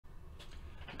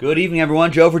Good evening,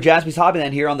 everyone. Joe for Jaspys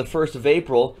Hobbyland here on the 1st of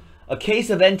April. A case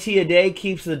of NT a day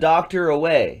keeps the doctor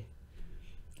away.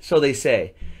 So they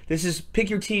say. This is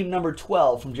Pick Your Team number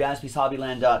 12 from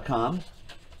JaspysHobbyland.com.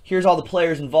 Here's all the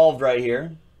players involved right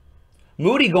here.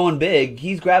 Moody going big.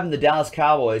 He's grabbing the Dallas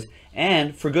Cowboys.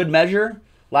 And, for good measure,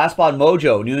 last spot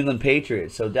mojo, New England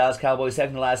Patriots. So Dallas Cowboys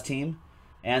second to last team.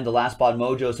 And the last spot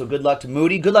mojo. So good luck to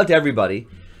Moody. Good luck to everybody.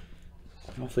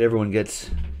 Hopefully everyone gets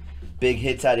big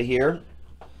hits out of here.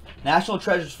 National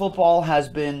Treasures Football has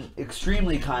been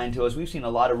extremely kind to us. We've seen a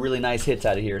lot of really nice hits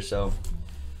out of here, so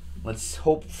let's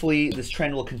hopefully this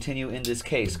trend will continue in this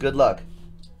case. Good luck.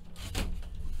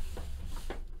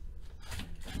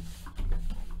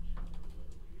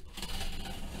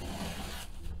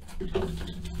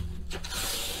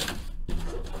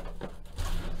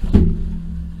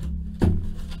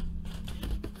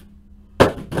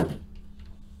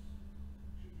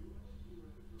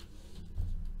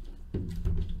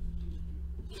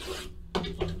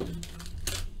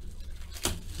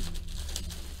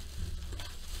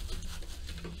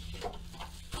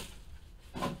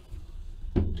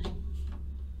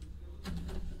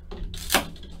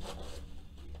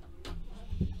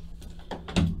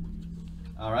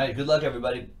 All right, good luck,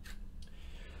 everybody.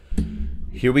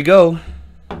 Here we go.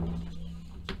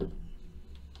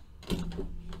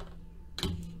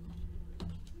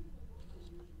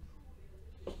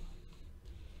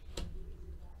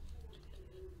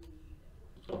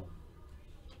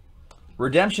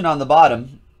 Redemption on the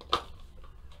bottom.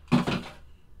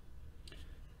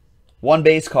 One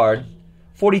base card.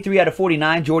 43 out of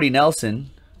 49, Jordy Nelson.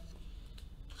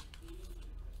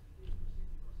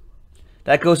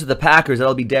 That goes to the Packers.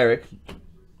 That'll be Derek.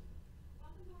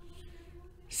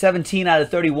 17 out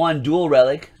of 31, dual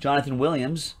relic, Jonathan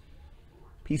Williams.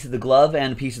 Piece of the glove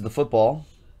and a piece of the football.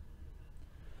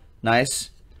 Nice.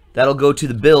 That'll go to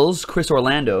the Bills, Chris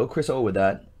Orlando. Chris O with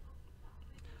that.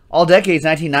 All decades,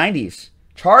 1990s.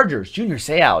 Chargers, Junior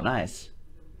Seau. Nice.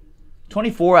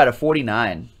 24 out of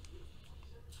 49.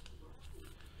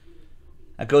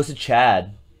 That goes to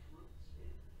Chad.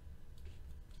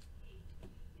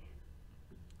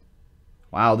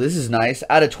 Wow, this is nice.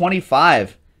 Out of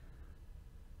 25.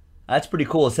 That's pretty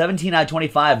cool. 17 out of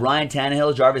 25. Ryan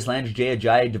Tannehill, Jarvis Landry, Jay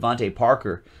Ajayi, Devontae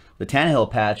Parker. The Tannehill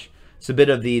patch. It's a bit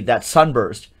of that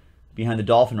sunburst behind the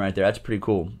Dolphin right there. That's pretty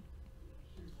cool.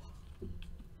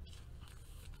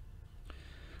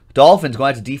 Dolphins going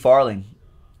out to D. Farling.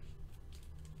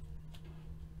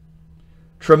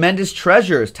 Tremendous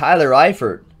Treasures, Tyler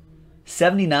Eifert.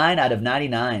 79 out of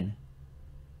 99.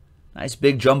 Nice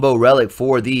big jumbo relic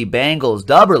for the Bengals.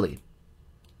 Dubberly.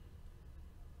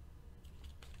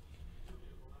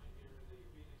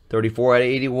 34 out of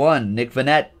 81. Nick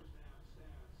Vanette.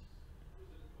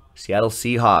 Seattle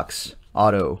Seahawks.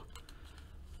 Auto.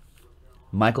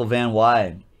 Michael Van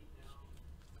Wy.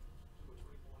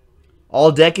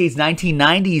 All decades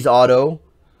 1990s auto.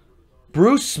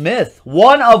 Bruce Smith.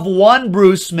 1 of 1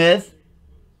 Bruce Smith.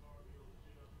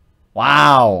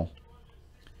 Wow.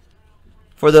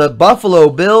 For the Buffalo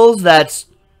Bills, that's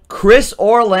Chris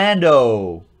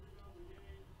Orlando.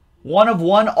 1 of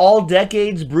 1 all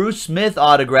decades Bruce Smith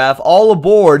autograph. All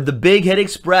aboard the Big Hit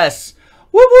Express.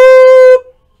 Whoop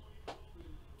whoop!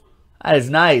 That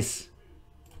is nice.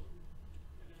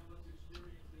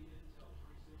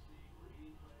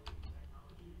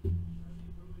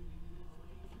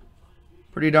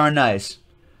 Pretty darn nice.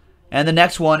 And the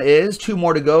next one is 2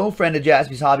 more to go. Friend of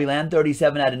Jaspys Hobbyland,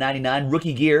 37 out of 99.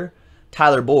 Rookie gear.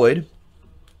 Tyler Boyd.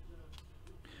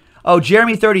 Oh,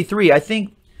 Jeremy 33. I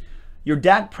think your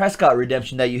Dak Prescott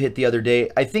redemption that you hit the other day,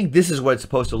 I think this is what it's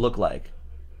supposed to look like.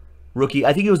 Rookie.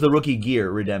 I think it was the rookie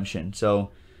gear redemption. So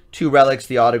 2 relics,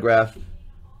 the autograph.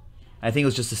 I think it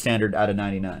was just a standard out of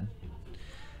 99.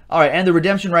 All right, and the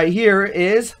redemption right here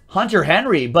is Hunter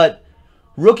Henry, but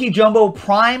rookie jumbo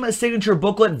prime signature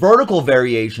booklet vertical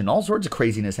variation. All sorts of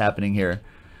craziness happening here.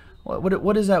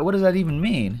 What is that? What does that even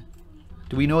mean?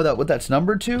 Do we know what that's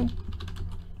numbered to?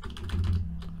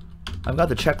 I've got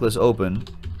the checklist open.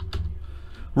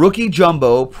 Rookie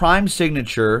Jumbo, Prime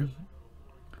Signature.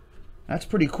 That's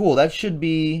pretty cool. That should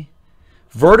be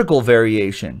vertical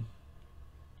variation.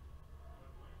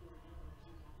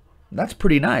 That's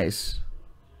pretty nice.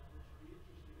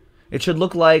 It should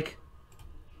look like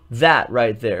that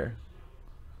right there.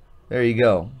 There you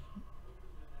go.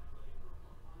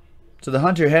 So the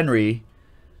Hunter Henry,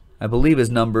 I believe, is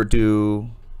numbered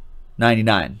to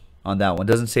 99 on that one.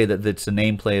 It doesn't say that it's a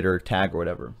nameplate or tag or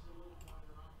whatever.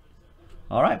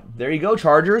 All right, there you go,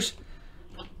 Chargers.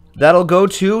 That'll go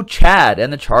to Chad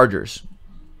and the Chargers.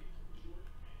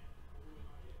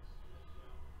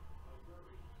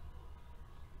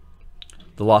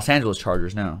 The Los Angeles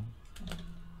Chargers now.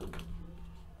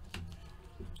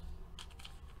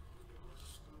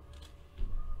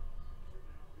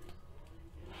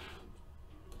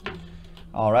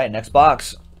 All right, next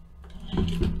box.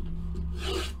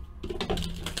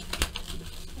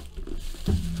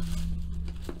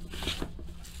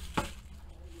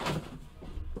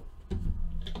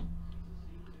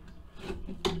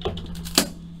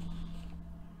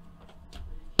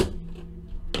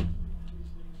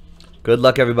 Good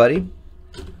luck, everybody.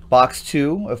 Box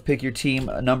 2 of Pick Your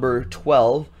Team number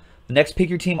 12. The next Pick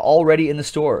Your Team already in the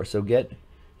store, so get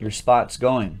your spots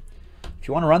going. If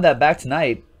you want to run that back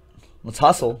tonight, let's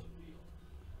hustle.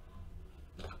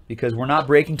 Because we're not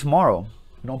breaking tomorrow.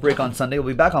 We don't break on Sunday.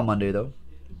 We'll be back on Monday, though.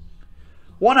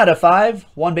 1 out of 5.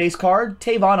 1 base card.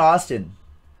 Tavon Austin.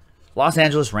 Los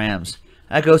Angeles Rams.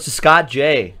 That goes to Scott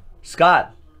J.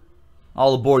 Scott,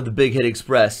 all aboard the Big Hit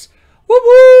Express. Whoop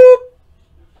whoop!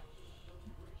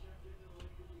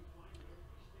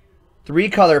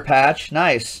 3-color patch.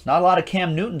 Nice. Not a lot of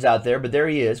Cam Newtons out there, but there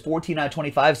he is. 14 out of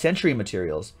 25. Century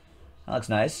materials. That looks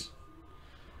nice.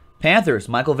 Panthers.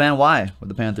 Michael Van Wy with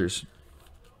the Panthers.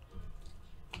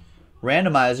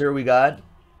 Randomizer, we got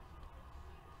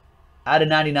out of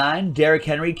 99. Derrick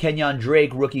Henry, Kenyon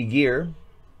Drake, rookie gear.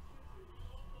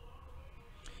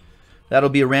 That'll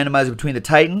be a randomizer between the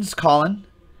Titans, Colin,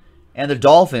 and the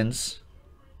Dolphins,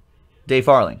 Dave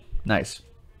Farling. Nice.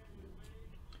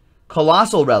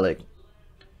 Colossal relic.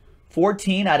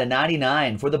 14 out of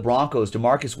 99 for the Broncos,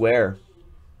 DeMarcus Ware.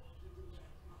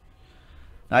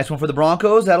 Nice one for the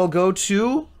Broncos. That'll go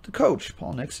to the coach,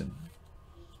 Paul Nixon.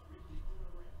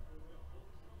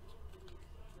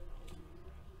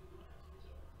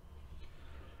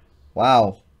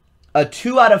 Wow. A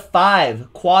 2 out of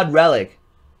 5 quad relic.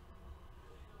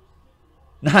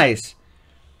 Nice.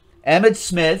 Emmitt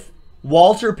Smith,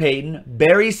 Walter Payton,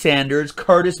 Barry Sanders,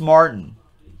 Curtis Martin.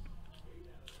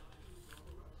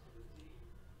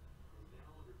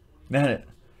 Man,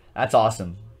 that's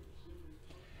awesome.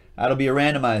 That'll be a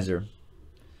randomizer.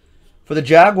 For the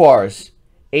Jaguars,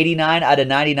 89 out of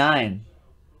 99.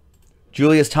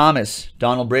 Julius Thomas,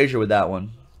 Donald Brazier with that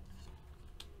one.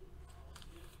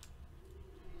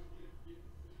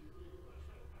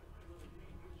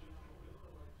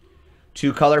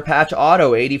 Two-color patch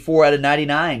auto, 84 out of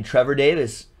 99. Trevor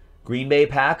Davis, Green Bay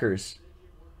Packers.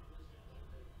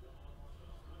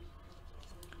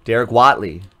 Derek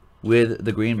Watley with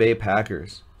the Green Bay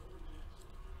Packers.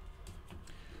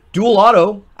 Dual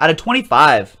auto out of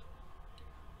 25.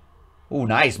 Oh,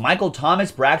 nice. Michael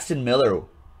Thomas, Braxton Miller.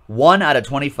 1 out of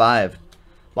 25.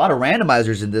 A lot of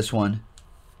randomizers in this one.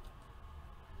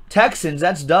 Texans,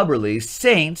 that's dub release.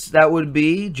 Saints, that would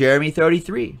be Jeremy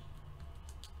 33.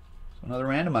 Another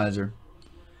randomizer.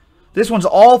 This one's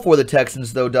all for the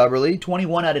Texans, though, Dubberly.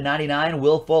 21 out of 99,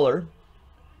 Will Fuller.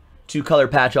 Two-color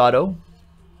patch auto.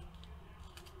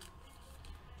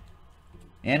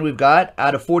 And we've got,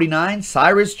 out of 49,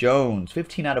 Cyrus Jones.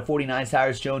 15 out of 49,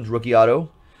 Cyrus Jones, rookie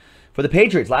auto. For the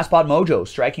Patriots, Last Spot Mojo,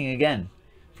 striking again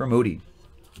for Moody.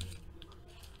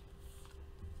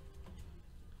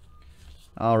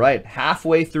 All right,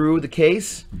 halfway through the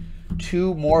case.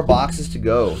 2 more boxes to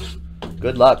go.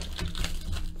 Good luck.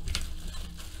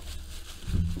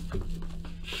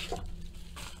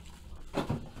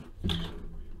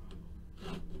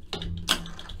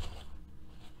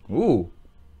 Ooh,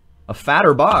 a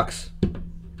fatter box.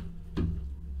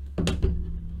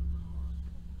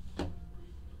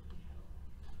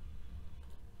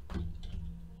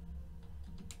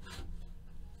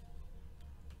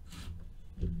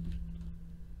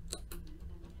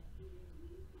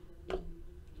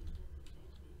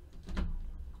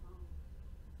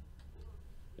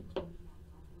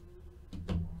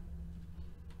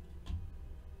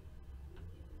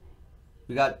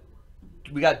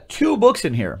 We got 2 books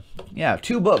in here. Yeah,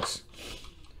 2 books.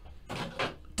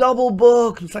 Double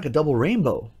book. It's like a double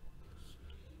rainbow.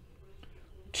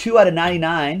 2 out of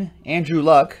 99. Andrew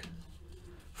Luck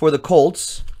for the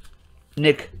Colts.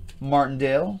 Nick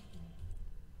Martindale.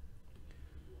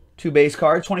 2 base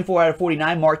cards. 24 out of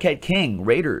 49. Marquette King.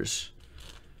 Raiders.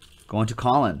 Going to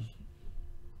Colin.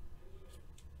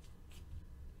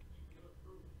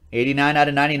 89 out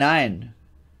of 99.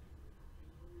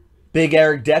 Big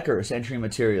Eric Decker, Century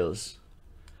Materials.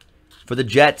 For the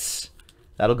Jets,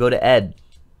 that'll go to Ed.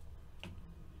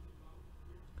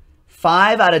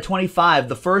 5 out of 25,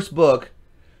 the first book.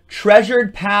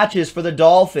 Treasured patches for the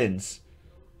Dolphins.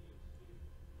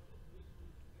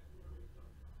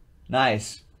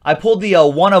 Nice. I pulled the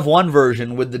 1-of-1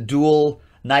 version with the dual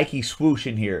Nike swoosh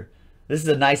in here. This is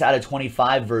a nice out of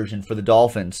 25 version for the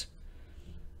Dolphins.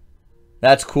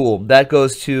 That's cool. That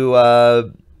goes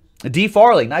to D.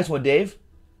 Farley. Nice one, Dave.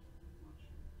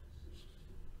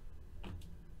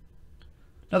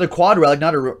 Another quad relic,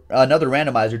 another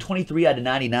randomizer. 23 out of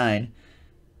 99.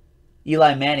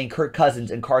 Eli Manning, Kirk Cousins,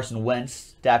 and Carson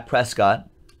Wentz. Dak Prescott.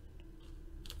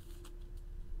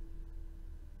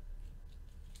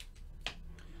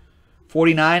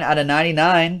 $49 out of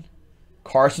 99.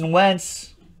 Carson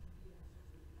Wentz.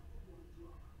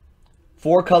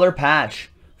 4-color patch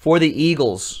for the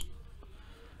Eagles.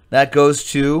 That goes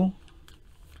to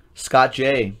Scott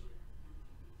J.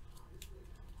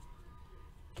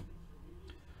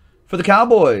 For the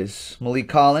Cowboys, Malik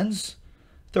Collins.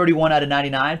 31 out of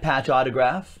 99. Patch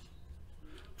autograph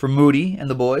for Moody and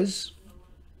the boys.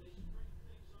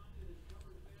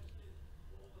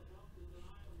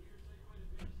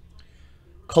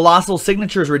 Colossal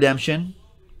Signatures redemption.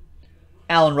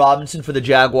 Allen Robinson for the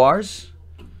Jaguars.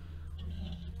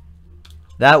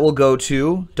 That will go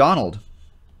to Donald.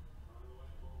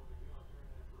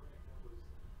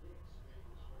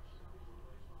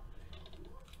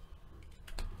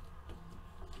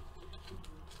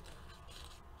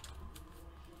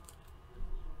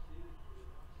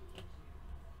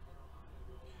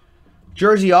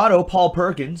 Jersey auto, Paul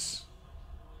Perkins.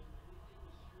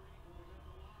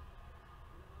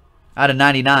 Out of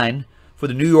 99 for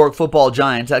the New York Football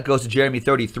Giants. That goes to Jeremy,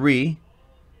 33.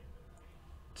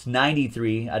 It's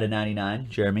 93 out of 99,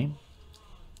 Jeremy.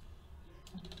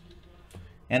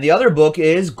 And the other book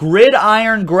is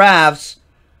Gridiron Graphs,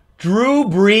 Drew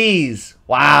Brees.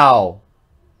 Wow.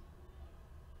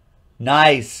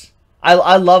 Nice.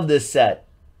 I love this set.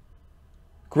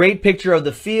 Great picture of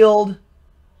the field.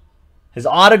 His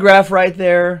autograph right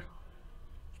there.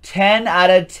 10 out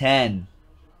of 10.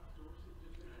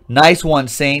 Nice one,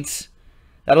 Saints.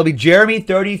 That'll be Jeremy,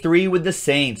 33 with the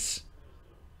Saints.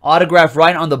 Autograph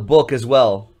right on the book as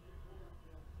well.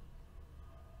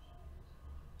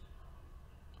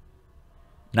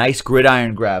 Nice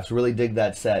Gridiron Graphs. Really dig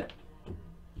that set.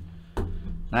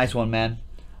 Nice one, man.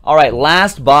 All right,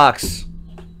 last box.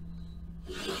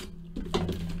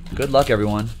 Good luck,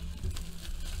 everyone.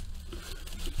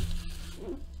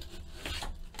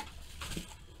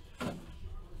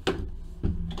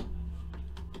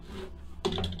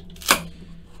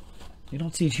 You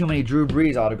don't see too many Drew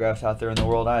Brees autographs out there in the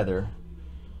world either.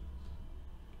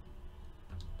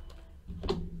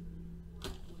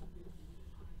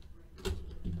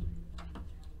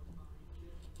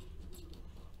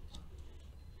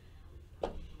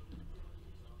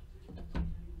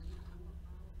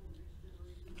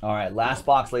 All right, last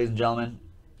box, ladies and gentlemen.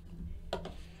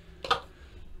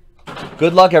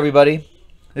 Good luck, everybody.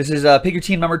 This is pick your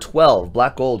team number 12.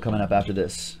 Black gold coming up after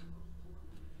this.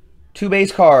 2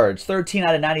 base cards. 13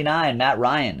 out of 99. Matt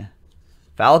Ryan.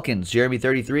 Falcons. Jeremy,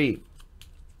 33.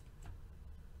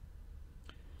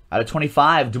 Out of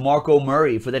 25. DeMarco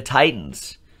Murray for the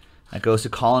Titans. That goes to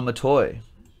Colin Matoy.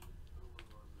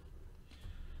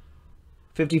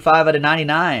 55 out of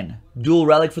 99. Dual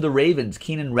relic for the Ravens.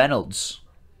 Keenan Reynolds.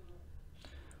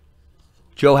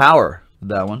 Joe Hauer with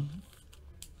that one.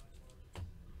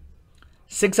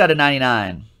 6 out of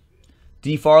 99.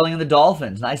 D. Farley and the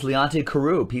Dolphins. Nice Leonte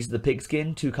Carew. Piece of the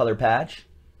pigskin. 2-color patch.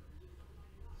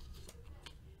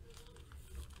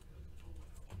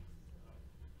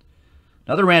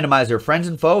 Another randomizer. Friends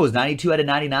and Foes. 92 out of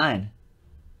 99.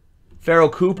 Farrell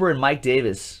Cooper and Mike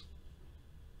Davis.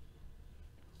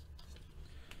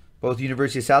 Both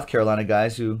University of South Carolina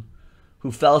guys who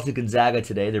fell to Gonzaga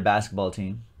today. Their basketball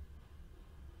team.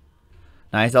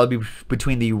 Nice. That'll be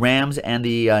between the Rams and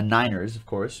the Niners, of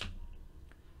course.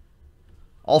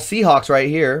 All Seahawks right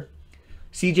here.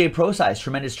 CJ Prosize,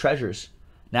 Tremendous Treasures.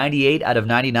 98 out of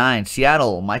 99.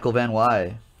 Seattle, Michael Van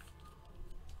Wy.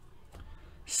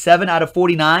 7 out of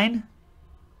 49.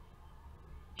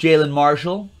 Jalen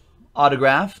Marshall,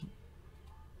 autograph.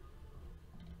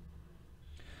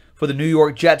 For the New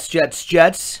York Jets,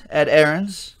 Ed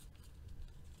Aarons.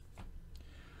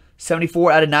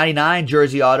 74 out of 99,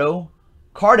 jersey auto.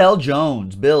 Cardell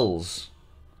Jones, Bills.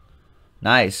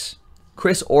 Nice.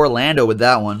 Chris Orlando with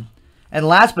that one. And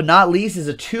last but not least is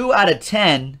a 2 out of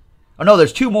 10. Oh, no,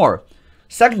 there's 2 more.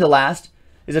 Second to last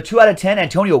is a 2 out of 10,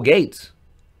 Antonio Gates.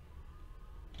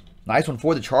 Nice one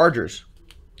for the Chargers.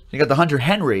 You got the Hunter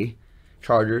Henry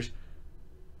Chargers,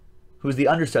 who's the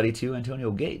understudy to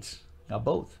Antonio Gates. Got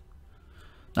both.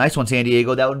 Nice one, San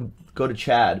Diego. That would go to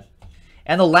Chad.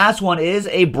 And the last one is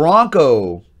a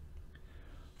Bronco.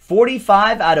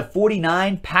 45 out of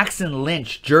 49, Paxton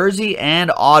Lynch, jersey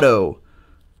and auto.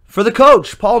 For the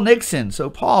coach, Paul Nixon. So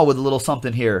Paul with a little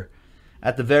something here.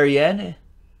 At the very end,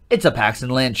 it's a Paxton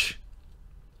Lynch.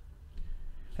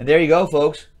 And there you go,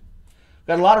 folks.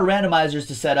 Got a lot of randomizers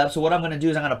to set up, so what I'm going to do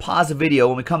is I'm going to pause the video.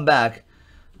 When we come back,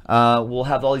 we'll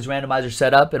have all these randomizers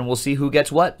set up, and we'll see who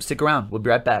gets what. Stick around. We'll be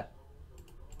right back.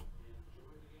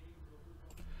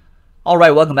 All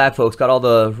right, welcome back, folks. Got all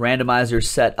the randomizers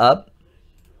set up.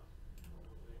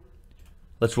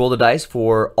 Let's roll the dice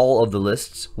for all of the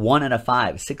lists. 1 and a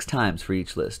 5, 6 times for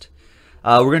each list.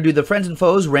 We're going to do the Friends and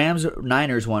Foes, Rams,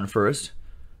 Niners one first.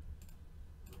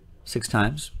 6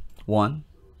 times. 1,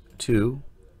 2,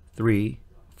 3,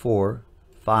 4,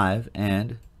 5,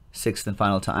 and 6th and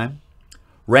final time.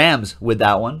 Rams with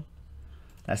that one.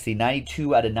 That's the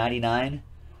 92 out of 99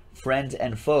 Friends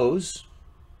and Foes.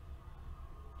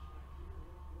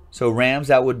 So Rams,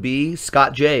 that would be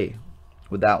Scott J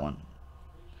with that one.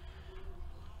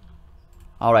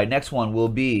 All right, next one will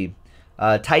be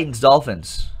Titans,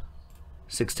 Dolphins.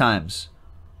 6 times.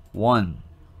 1,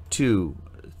 2,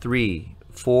 3,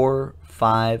 4,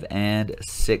 5, and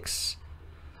 6.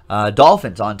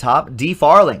 Dolphins on top. D.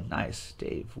 Farling. Nice,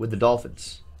 Dave, with the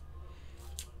Dolphins.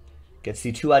 Gets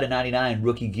the 2 out of 99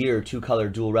 rookie gear, 2-color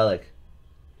dual relic.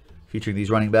 Featuring these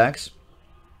running backs.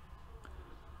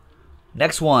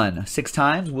 Next one, 6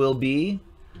 times, will be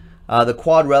the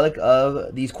quad relic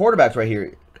of these quarterbacks right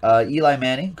here. Eli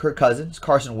Manning, Kirk Cousins,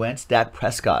 Carson Wentz, Dak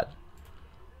Prescott.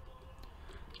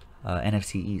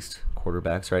 NFC East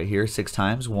quarterbacks right here. 6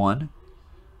 times. 1,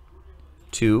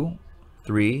 2,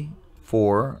 3,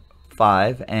 4,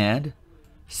 5, and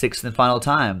 6th and final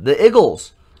time. The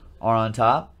Eagles are on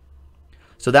top.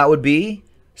 So that would be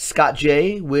Scott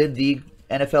J with the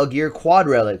NFL gear quad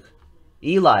relic.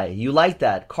 Eli, you like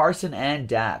that. Carson and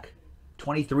Dak.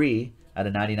 23 out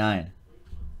of 99.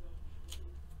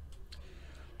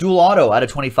 Dual auto out of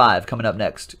 25 coming up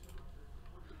next.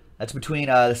 That's between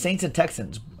the Saints and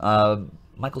Texans.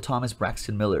 Michael Thomas,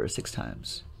 Braxton Miller, 6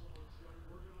 times.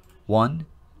 1,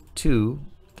 2,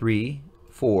 3,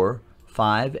 4,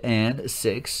 5, and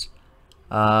 6.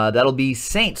 That'll be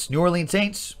Saints, New Orleans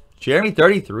Saints. Jeremy,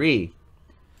 33.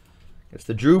 It's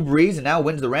the Drew Brees, and now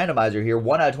wins the randomizer here.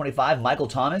 1 out of 25, Michael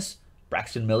Thomas,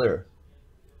 Braxton Miller.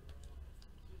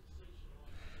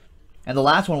 And the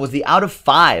last one was the out of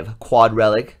 5 quad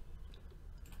relic,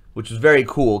 which was very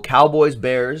cool. Cowboys,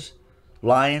 Bears,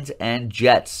 Lions, and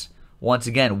Jets. Once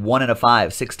again, 1 and a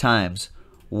 5, 6 times.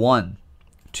 1,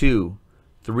 2,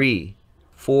 3,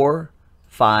 4,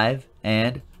 5,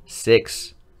 and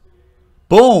 6.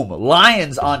 Boom!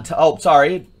 Lions on top. Oh,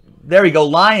 sorry. There we go.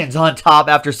 Lions on top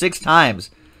after 6 times.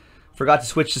 Forgot to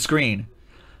switch the screen.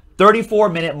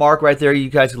 34-minute mark right there. You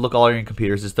guys can look all on your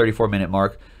computers. It's 34-minute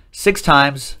mark. 6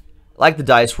 times. Like the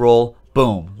dice roll.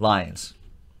 Boom. Lions.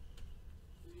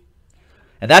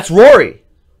 And that's Rory.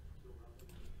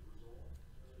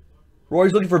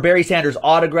 Rory's looking for Barry Sanders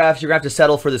autographs. You're going to have to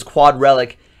settle for this quad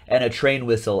relic and a train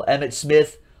whistle. Emmitt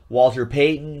Smith, Walter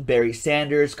Payton, Barry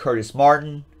Sanders, Curtis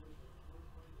Martin.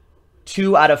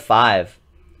 2 out of 5.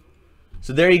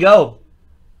 So there you go.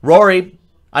 Rory,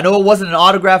 I know it wasn't an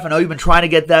autograph. I know you've been trying to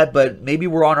get that, but maybe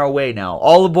we're on our way now.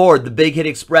 All aboard the Big Hit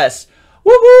Express.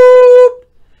 Whoop,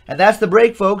 whoop. And that's the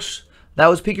break, folks. That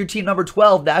was Pick Your Team number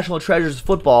 12, National Treasures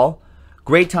Football.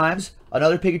 Great times.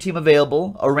 Another Pick Your Team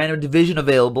available, a random division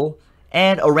available,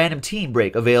 and a random team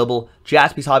break available.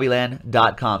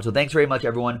 JaspysHobbyland.com. So thanks very much,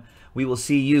 everyone. We will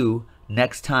see you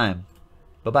next time.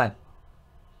 Bye-bye.